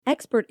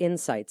Expert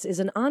Insights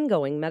is an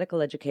ongoing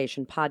medical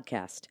education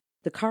podcast.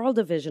 The Carle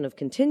Division of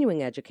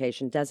Continuing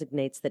Education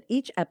designates that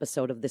each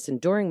episode of this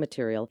enduring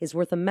material is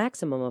worth a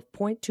maximum of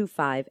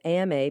 0.25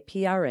 AMA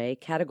PRA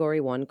Category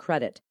 1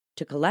 credit.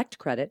 To collect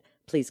credit,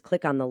 please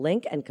click on the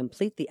link and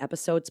complete the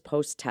episode's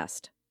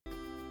post-test.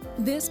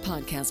 This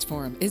podcast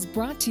forum is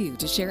brought to you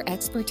to share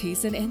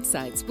expertise and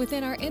insights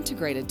within our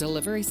integrated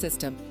delivery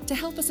system to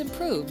help us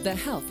improve the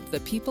health of the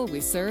people we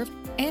serve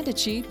and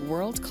achieve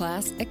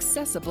world-class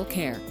accessible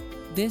care.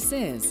 This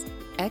is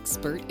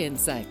Expert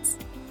Insights.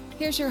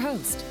 Here's your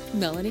host,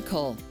 Melanie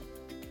Cole.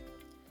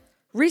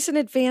 Recent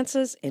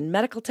advances in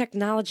medical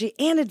technology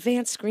and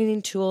advanced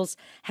screening tools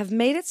have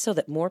made it so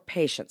that more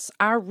patients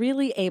are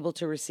really able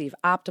to receive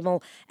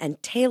optimal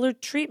and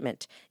tailored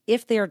treatment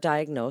if they are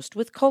diagnosed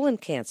with colon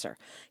cancer.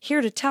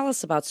 Here to tell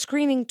us about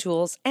screening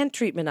tools and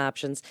treatment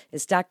options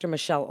is Dr.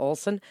 Michelle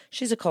Olson.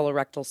 She's a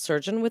colorectal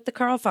surgeon with the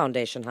Carle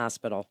Foundation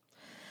Hospital.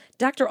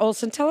 Dr.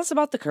 Olson, tell us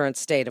about the current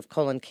state of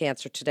colon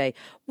cancer today.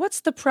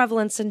 What's the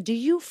prevalence, and do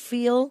you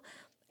feel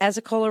as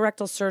a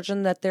colorectal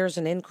surgeon that there's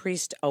an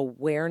increased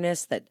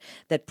awareness that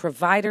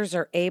providers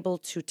are able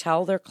to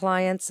tell their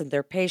clients and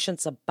their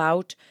patients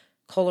about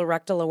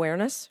colorectal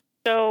awareness?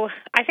 So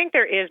I think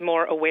there is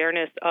more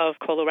awareness of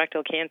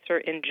colorectal cancer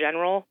in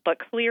general, but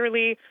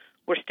clearly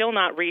we're still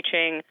not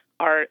reaching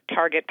our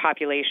target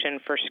population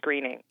for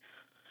screening.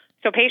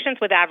 So patients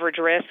with average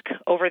risk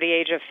over the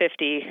age of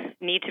 50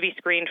 need to be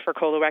screened for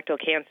colorectal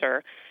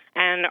cancer,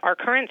 and our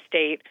current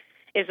state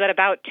is that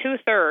about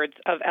 2/3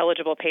 of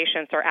eligible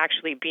patients are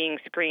actually being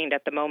screened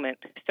at the moment.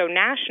 So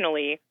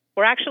nationally,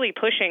 we're actually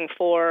pushing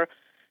for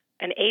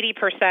an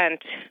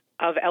 80%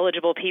 of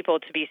eligible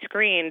people to be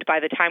screened by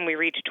the time we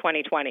reach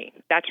 2020.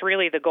 That's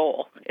really the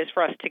goal, is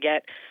for us to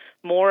get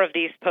more of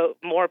these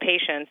more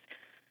patients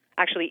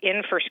actually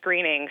in for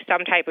screening,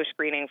 some type of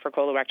screening for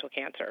colorectal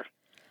cancer.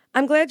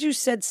 I'm glad you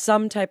said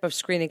some type of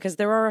screening because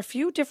there are a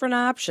few different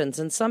options,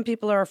 and some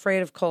people are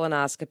afraid of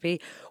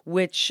colonoscopy,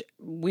 which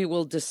we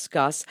will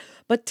discuss.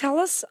 But tell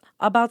us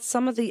about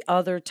some of the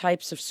other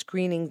types of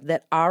screening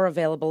that are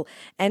available,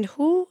 and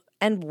who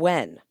and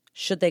when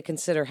should they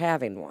consider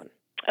having one?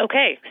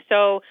 Okay,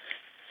 so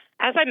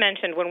as I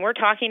mentioned, when we're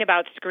talking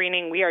about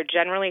screening, we are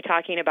generally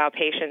talking about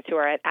patients who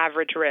are at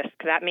average risk.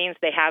 That means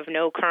they have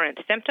no current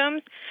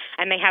symptoms,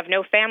 and they have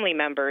no family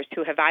members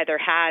who have either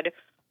had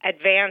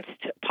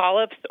advanced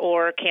polyps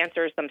or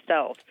cancers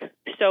themselves.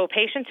 So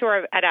patients who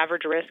are at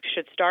average risk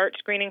should start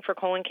screening for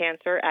colon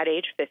cancer at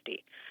age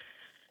 50.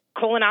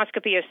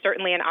 Colonoscopy is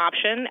certainly an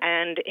option,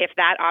 and if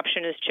that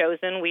option is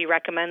chosen, we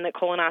recommend that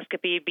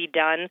colonoscopy be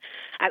done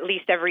at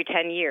least every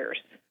 10 years.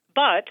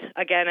 But,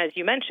 again, as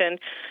you mentioned,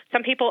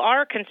 some people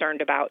are concerned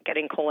about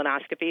getting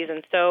colonoscopies,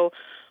 and so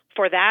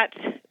for that,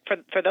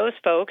 for those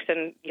folks,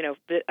 and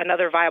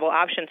another viable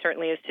option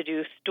certainly is to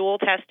do stool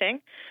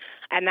testing.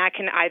 And that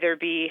can either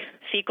be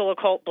fecal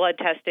occult blood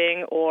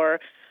testing, or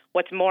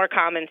what's more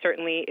common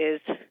certainly is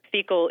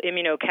fecal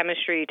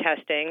immunochemistry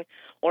testing,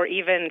 or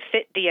even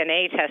FIT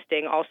DNA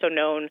testing, also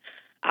known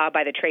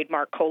by the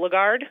trademark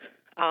Cologuard.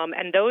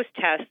 And those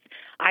tests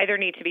either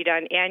need to be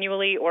done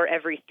annually or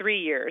every 3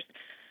 years.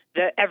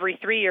 The every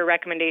 3-year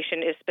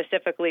recommendation is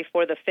specifically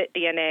for the FIT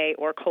DNA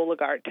or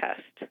Cologuard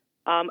test.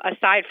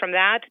 Aside from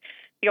that,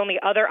 the only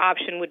other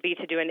option would be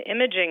to do an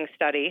imaging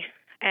study,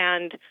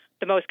 and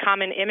the most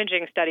common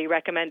imaging study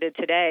recommended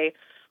today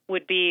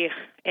would be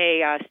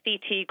a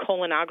CT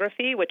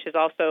colonography, which is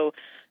also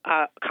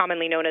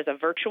commonly known as a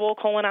virtual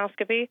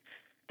colonoscopy.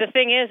 The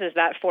thing is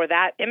that for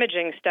that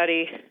imaging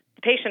study,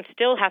 the patients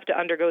still have to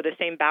undergo the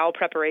same bowel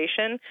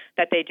preparation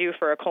that they do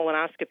for a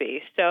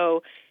colonoscopy.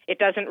 So it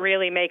doesn't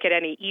really make it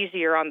any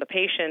easier on the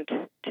patient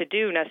to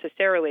do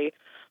necessarily.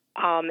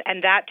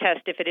 And that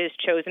test, if it is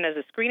chosen as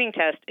a screening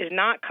test, is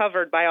not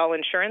covered by all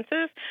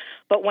insurances,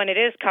 but when it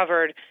is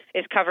covered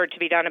to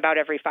be done about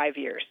every 5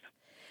 years.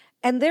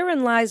 And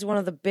therein lies one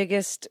of the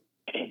biggest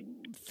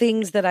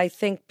things that I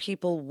think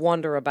people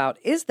wonder about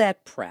is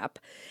that prep.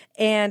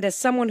 And as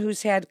someone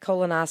who's had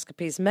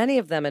colonoscopies, many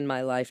of them in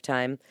my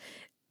lifetime,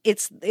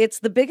 it's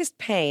the biggest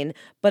pain,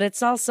 but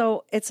it's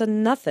a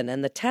nothing,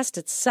 and the test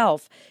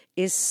itself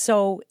is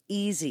so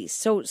easy.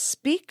 So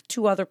speak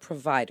to other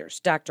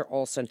providers, Dr.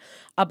 Olson,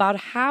 about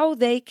how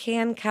they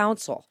can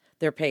counsel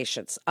their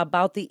patients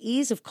about the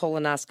ease of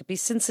colonoscopy,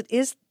 since it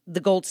is the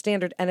gold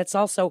standard and it's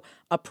also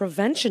a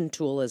prevention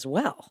tool as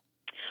well.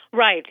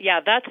 Right.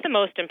 Yeah, that's the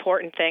most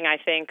important thing I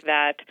think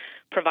that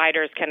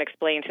providers can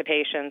explain to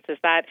patients is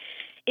that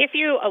if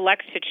you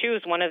elect to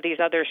choose one of these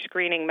other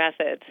screening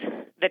methods,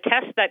 the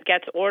test that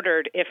gets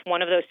ordered if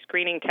one of those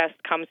screening tests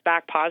comes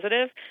back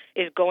positive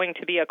is going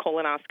to be a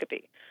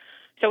colonoscopy.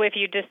 So if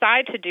you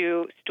decide to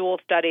do stool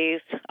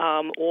studies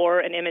or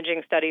an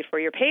imaging study for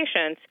your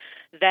patients,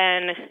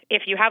 then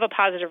if you have a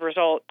positive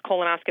result,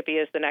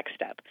 colonoscopy is the next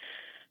step.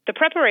 The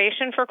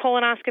preparation for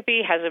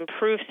colonoscopy has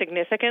improved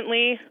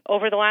significantly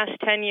over the last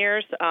 10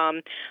 years.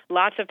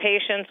 Lots of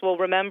patients will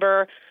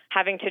remember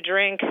having to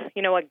drink,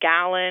 a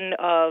gallon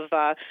of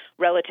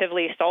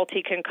relatively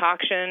salty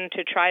concoction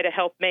to try to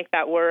help make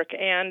that work.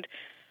 And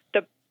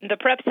the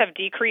preps have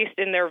decreased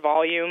in their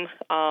volume.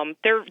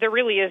 There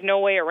really is no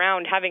way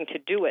around having to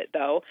do it,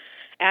 though.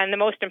 And the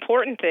most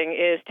important thing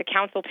is to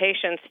counsel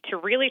patients to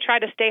really try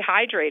to stay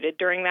hydrated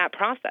during that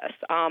process.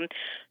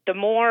 The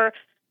more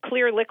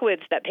clear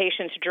liquids that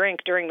patients drink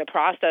during the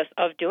process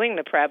of doing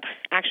the prep,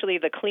 actually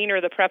the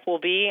cleaner the prep will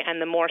be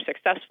and the more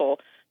successful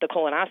the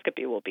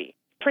colonoscopy will be.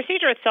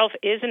 Procedure itself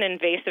is an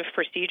invasive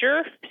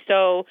procedure,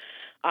 so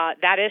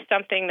that is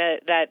something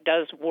that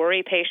does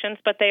worry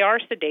patients, but they are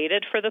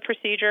sedated for the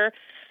procedure,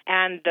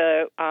 and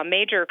the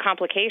major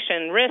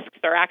complication risks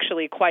are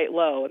actually quite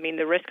low. I mean,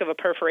 the risk of a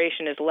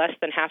perforation is less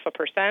than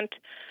 0.5%.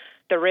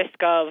 The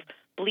risk of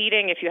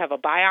bleeding, if you have a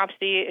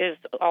biopsy, is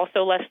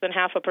also less than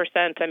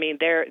 0.5%. I mean,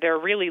 there are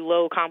really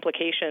low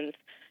complications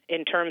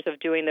in terms of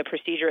doing the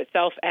procedure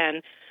itself,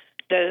 and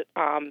the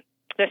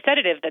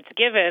sedative that's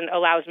given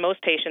allows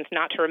most patients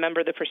not to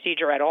remember the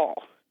procedure at all.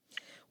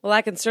 Well,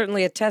 I can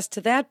certainly attest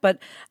to that, but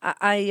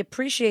I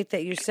appreciate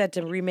that you said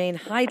to remain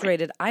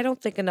hydrated. I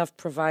don't think enough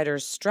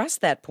providers stress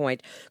that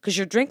point because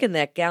you're drinking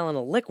that gallon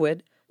of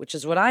liquid, which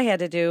is what I had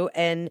to do,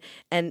 and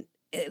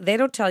they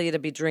don't tell you to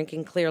be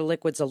drinking clear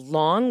liquids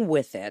along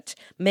with it,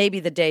 maybe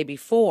the day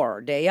before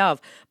or day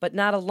of, but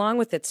not along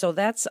with it. So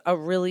that's a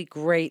really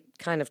great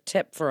kind of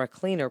tip for a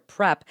cleaner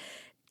prep.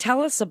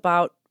 Tell us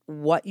about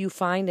what you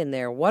find in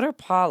there. What are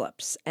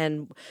polyps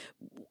and,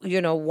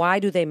 why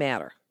do they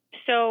matter?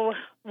 So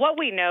what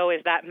we know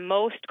is that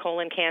most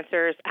colon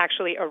cancers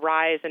actually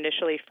arise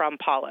initially from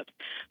polyps.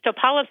 So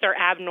polyps are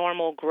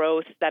abnormal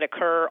growths that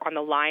occur on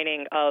the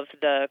lining of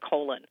the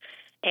colon.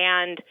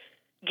 And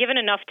given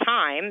enough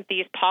time,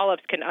 these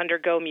polyps can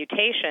undergo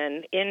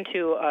mutation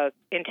into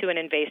an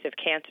invasive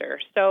cancer.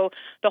 So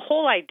the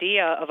whole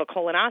idea of a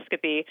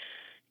colonoscopy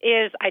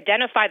is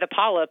identify the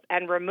polyp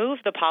and remove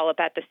the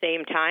polyp at the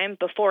same time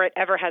before it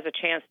ever has a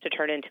chance to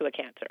turn into a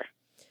cancer.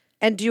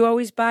 And do you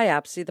always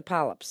biopsy the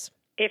polyps?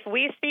 If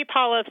we see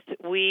polyps,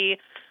 we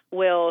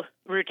will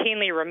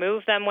routinely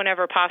remove them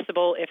whenever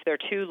possible. If they're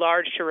too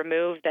large to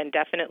remove, then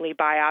definitely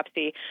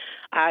biopsy.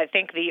 I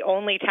think the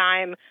only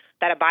time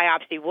that a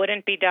biopsy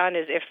wouldn't be done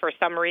is if for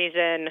some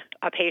reason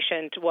a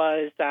patient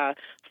was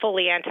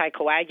fully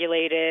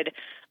anticoagulated,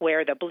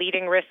 where the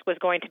bleeding risk was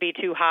going to be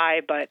too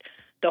high. But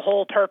the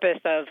whole purpose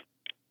of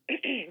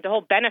the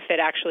whole benefit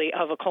actually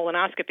of a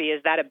colonoscopy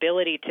is that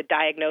ability to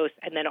diagnose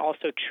and then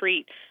also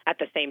treat at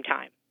the same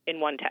time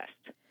in one test.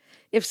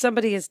 If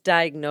somebody is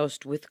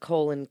diagnosed with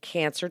colon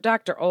cancer,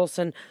 Dr.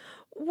 Olson,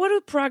 what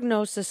do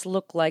prognosis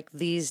look like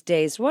these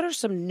days? What are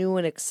some new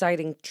and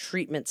exciting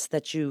treatments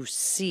that you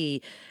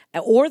see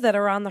or that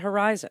are on the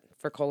horizon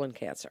for colon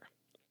cancer?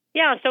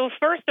 Yeah, so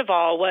first of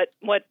all, what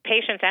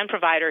patients and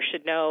providers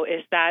should know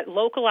is that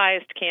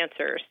localized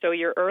cancers, so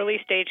your early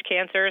stage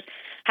cancers,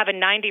 have a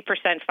 90%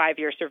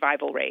 5-year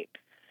survival rate.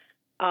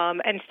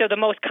 And so the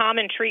most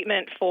common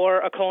treatment for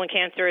a colon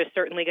cancer is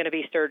certainly going to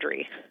be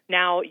surgery.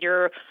 Now,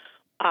 your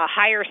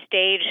higher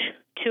stage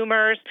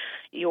tumors,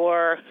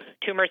 your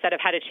tumors that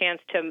have had a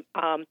chance to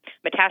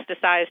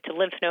metastasize to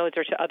lymph nodes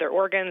or to other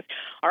organs,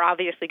 are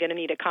obviously going to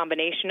need a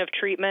combination of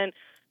treatment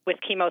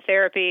with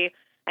chemotherapy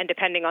and,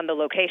 depending on the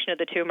location of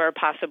the tumor,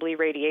 possibly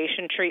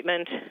radiation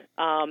treatment.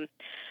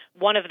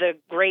 One of the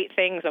great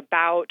things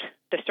about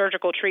the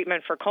surgical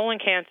treatment for colon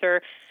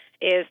cancer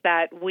is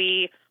that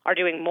we are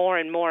doing more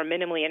and more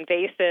minimally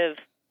invasive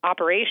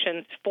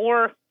operations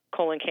for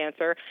colon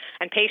cancer,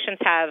 and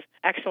patients have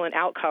excellent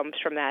outcomes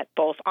from that,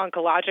 both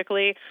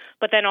oncologically,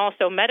 but then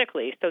also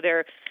medically. So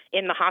they're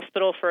in the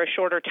hospital for a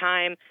shorter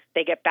time.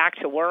 They get back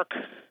to work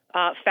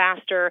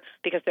faster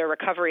because their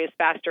recovery is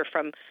faster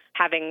from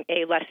having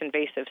a less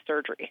invasive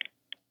surgery.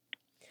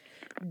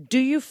 Do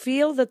you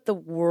feel that the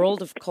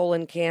world of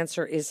colon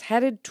cancer is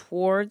headed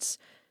towards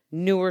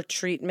newer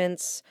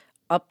treatments,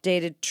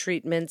 updated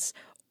treatments,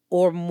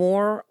 or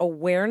more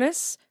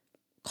awareness?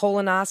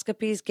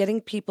 Colonoscopies, getting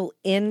people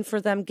in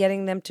for them,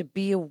 getting them to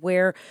be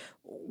aware.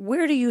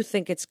 Where do you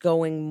think it's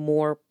going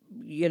more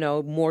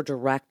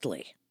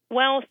directly?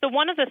 Well, so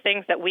one of the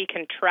things that we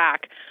can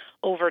track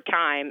over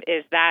time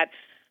is that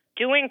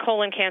doing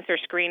colon cancer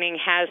screening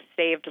has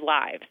saved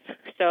lives.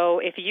 So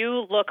if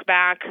you look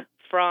back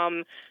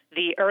from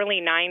the early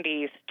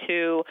 90s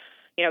to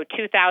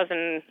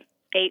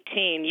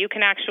 2018, you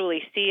can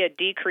actually see a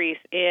decrease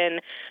in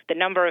the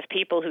number of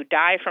people who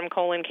die from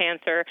colon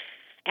cancer,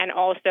 and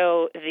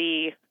also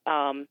the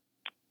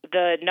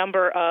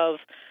number of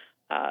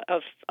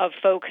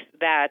folks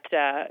that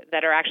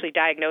are actually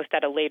diagnosed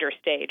at a later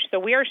stage. So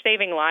we are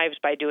saving lives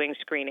by doing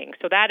screening.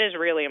 So that is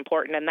really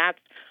important, and that's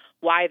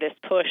why this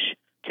push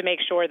to make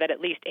sure that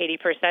at least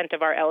 80%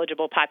 of our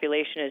eligible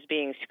population is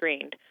being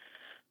screened.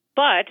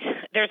 But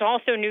there's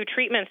also new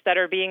treatments that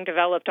are being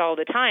developed all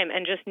the time,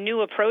 and just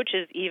new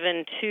approaches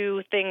even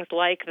to things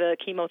like the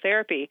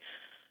chemotherapy.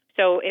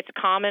 So it's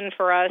common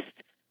for us,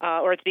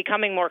 or it's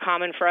becoming more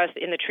common for us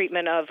in the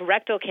treatment of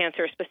rectal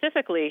cancer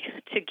specifically,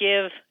 to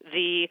give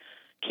the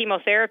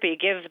chemotherapy,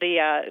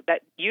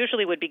 that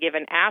usually would be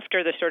given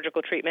after the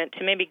surgical treatment,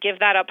 to maybe give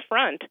that up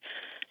front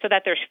so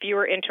that there's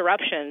fewer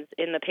interruptions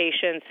in the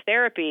patient's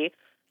therapy,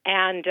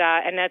 And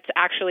that's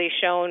actually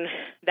shown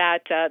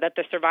that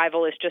the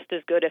survival is just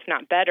as good, if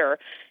not better,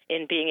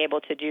 in being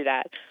able to do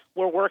that.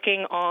 We're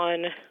working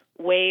on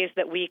ways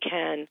that we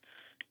can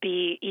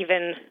be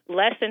even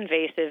less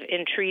invasive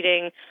in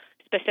treating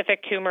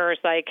specific tumors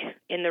like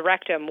in the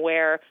rectum,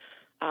 where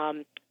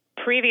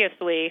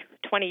previously,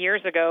 20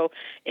 years ago,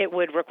 it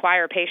would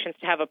require patients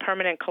to have a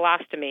permanent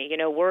colostomy.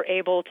 We're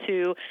able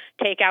to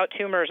take out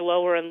tumors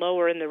lower and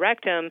lower in the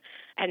rectum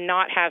and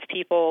not have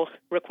people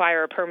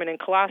require a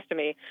permanent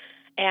colostomy.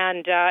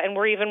 And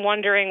we're even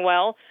wondering,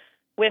 well,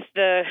 with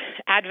the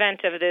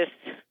advent of this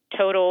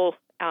total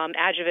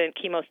adjuvant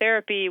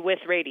chemotherapy with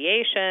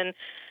radiation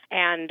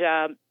and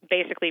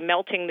basically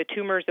melting the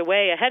tumors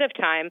away ahead of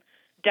time,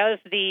 does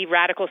the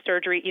radical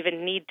surgery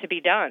even need to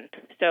be done?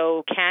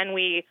 So can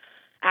we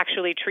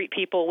actually treat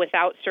people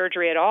without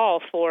surgery at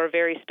all for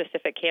very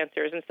specific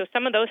cancers? And so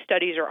some of those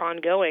studies are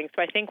ongoing.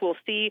 So I think we'll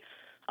see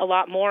a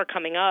lot more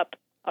coming up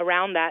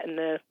around that in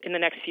the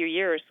next few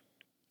years.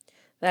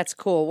 That's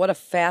cool. What a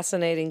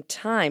fascinating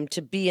time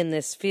to be in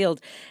this field.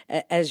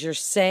 As you're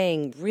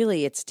saying,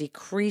 really, it's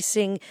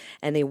decreasing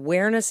and the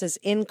awareness is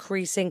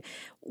increasing.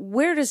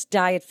 Where does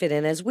diet fit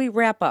in? As we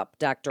wrap up,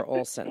 Dr.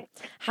 Olson,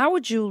 how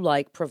would you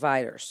like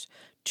providers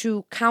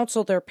to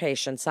counsel their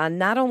patients on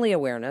not only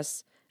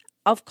awareness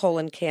of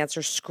colon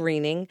cancer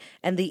screening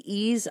and the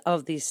ease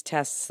of these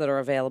tests that are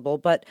available,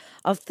 but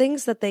of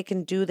things that they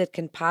can do that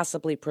can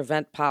possibly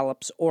prevent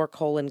polyps or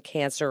colon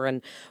cancer,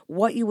 and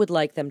what you would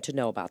like them to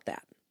know about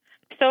that?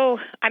 So,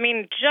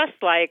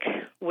 just like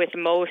with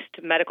most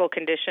medical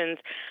conditions,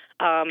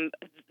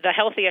 the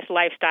healthiest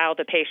lifestyle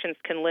the patients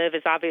can live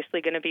is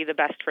obviously going to be the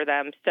best for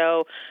them.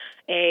 So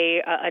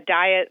a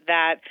diet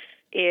that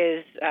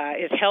is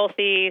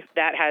healthy,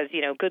 that has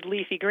good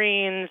leafy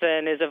greens,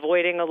 and is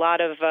avoiding a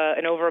lot of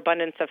an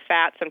overabundance of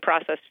fats and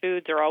processed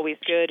foods are always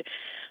good.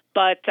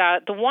 But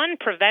the one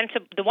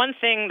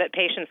thing that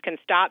patients can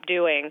stop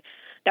doing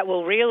that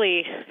will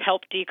really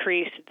help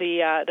decrease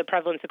the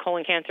prevalence of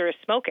colon cancer is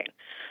smoking.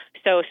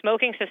 So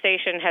smoking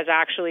cessation has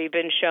actually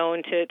been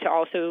shown to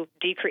also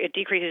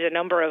decreases a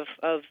number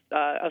of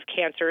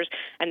cancers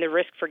and the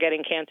risk for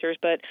getting cancers.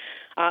 But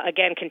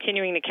again,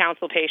 continuing to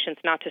counsel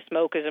patients not to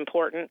smoke is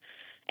important.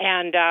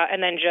 And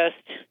then just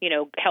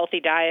healthy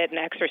diet and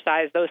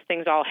exercise, those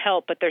things all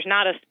help. But there's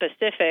not a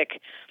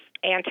specific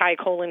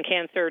anti-colon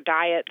cancer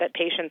diet that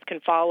patients can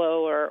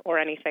follow or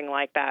anything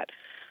like that.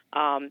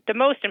 The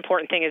most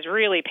important thing is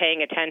really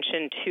paying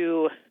attention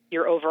to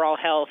your overall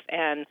health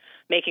and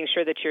making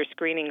sure that your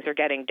screenings are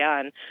getting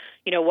done.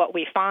 What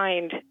we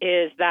find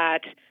is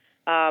that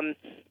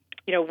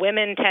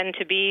women tend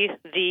to be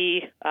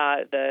the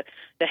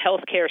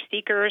healthcare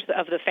seekers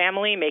of the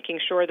family, making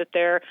sure that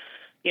their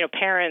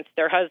parents,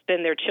 their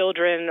husband, their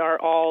children are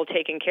all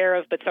taken care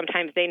of, but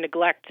sometimes they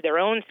neglect their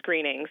own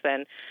screenings,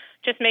 and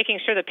just making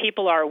sure that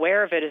people are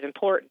aware of it is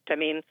important.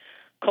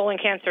 Colon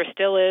cancer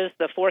still is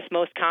the fourth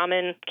most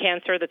common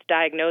cancer that's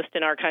diagnosed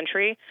in our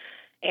country,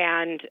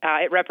 and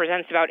it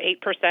represents about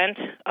 8%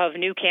 of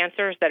new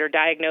cancers that are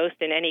diagnosed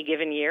in any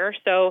given year.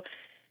 So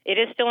it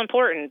is still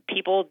important.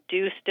 People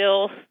do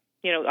still,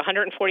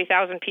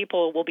 140,000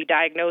 people will be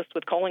diagnosed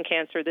with colon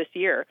cancer this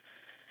year,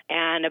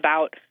 and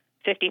about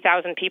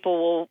 50,000 people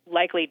will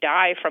likely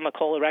die from a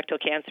colorectal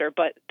cancer,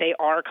 but they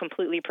are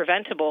completely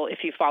preventable if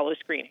you follow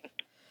screening.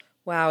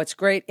 Wow, it's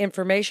great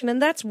information,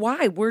 and that's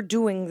why we're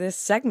doing this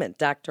segment,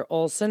 Dr.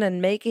 Olson,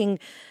 and making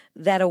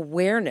that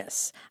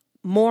awareness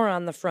more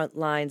on the front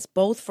lines,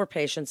 both for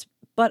patients,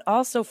 but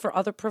also for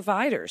other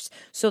providers,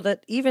 so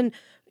that even,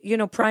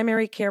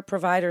 primary care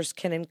providers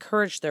can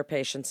encourage their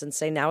patients and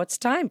say, now it's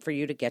time for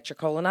you to get your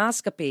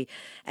colonoscopy,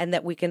 and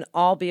that we can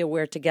all be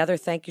aware together.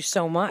 Thank you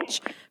so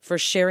much for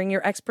sharing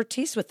your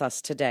expertise with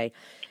us today.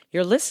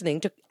 You're listening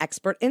to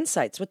Expert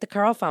Insights with the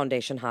Carle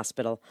Foundation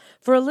Hospital.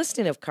 For a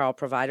listing of Carle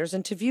providers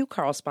and to view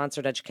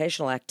Carle-sponsored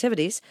educational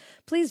activities,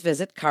 please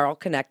visit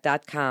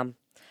carleconnect.com.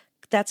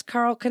 That's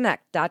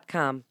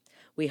carleconnect.com.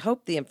 We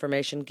hope the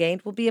information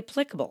gained will be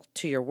applicable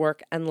to your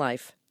work and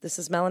life. This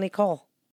is Melanie Cole.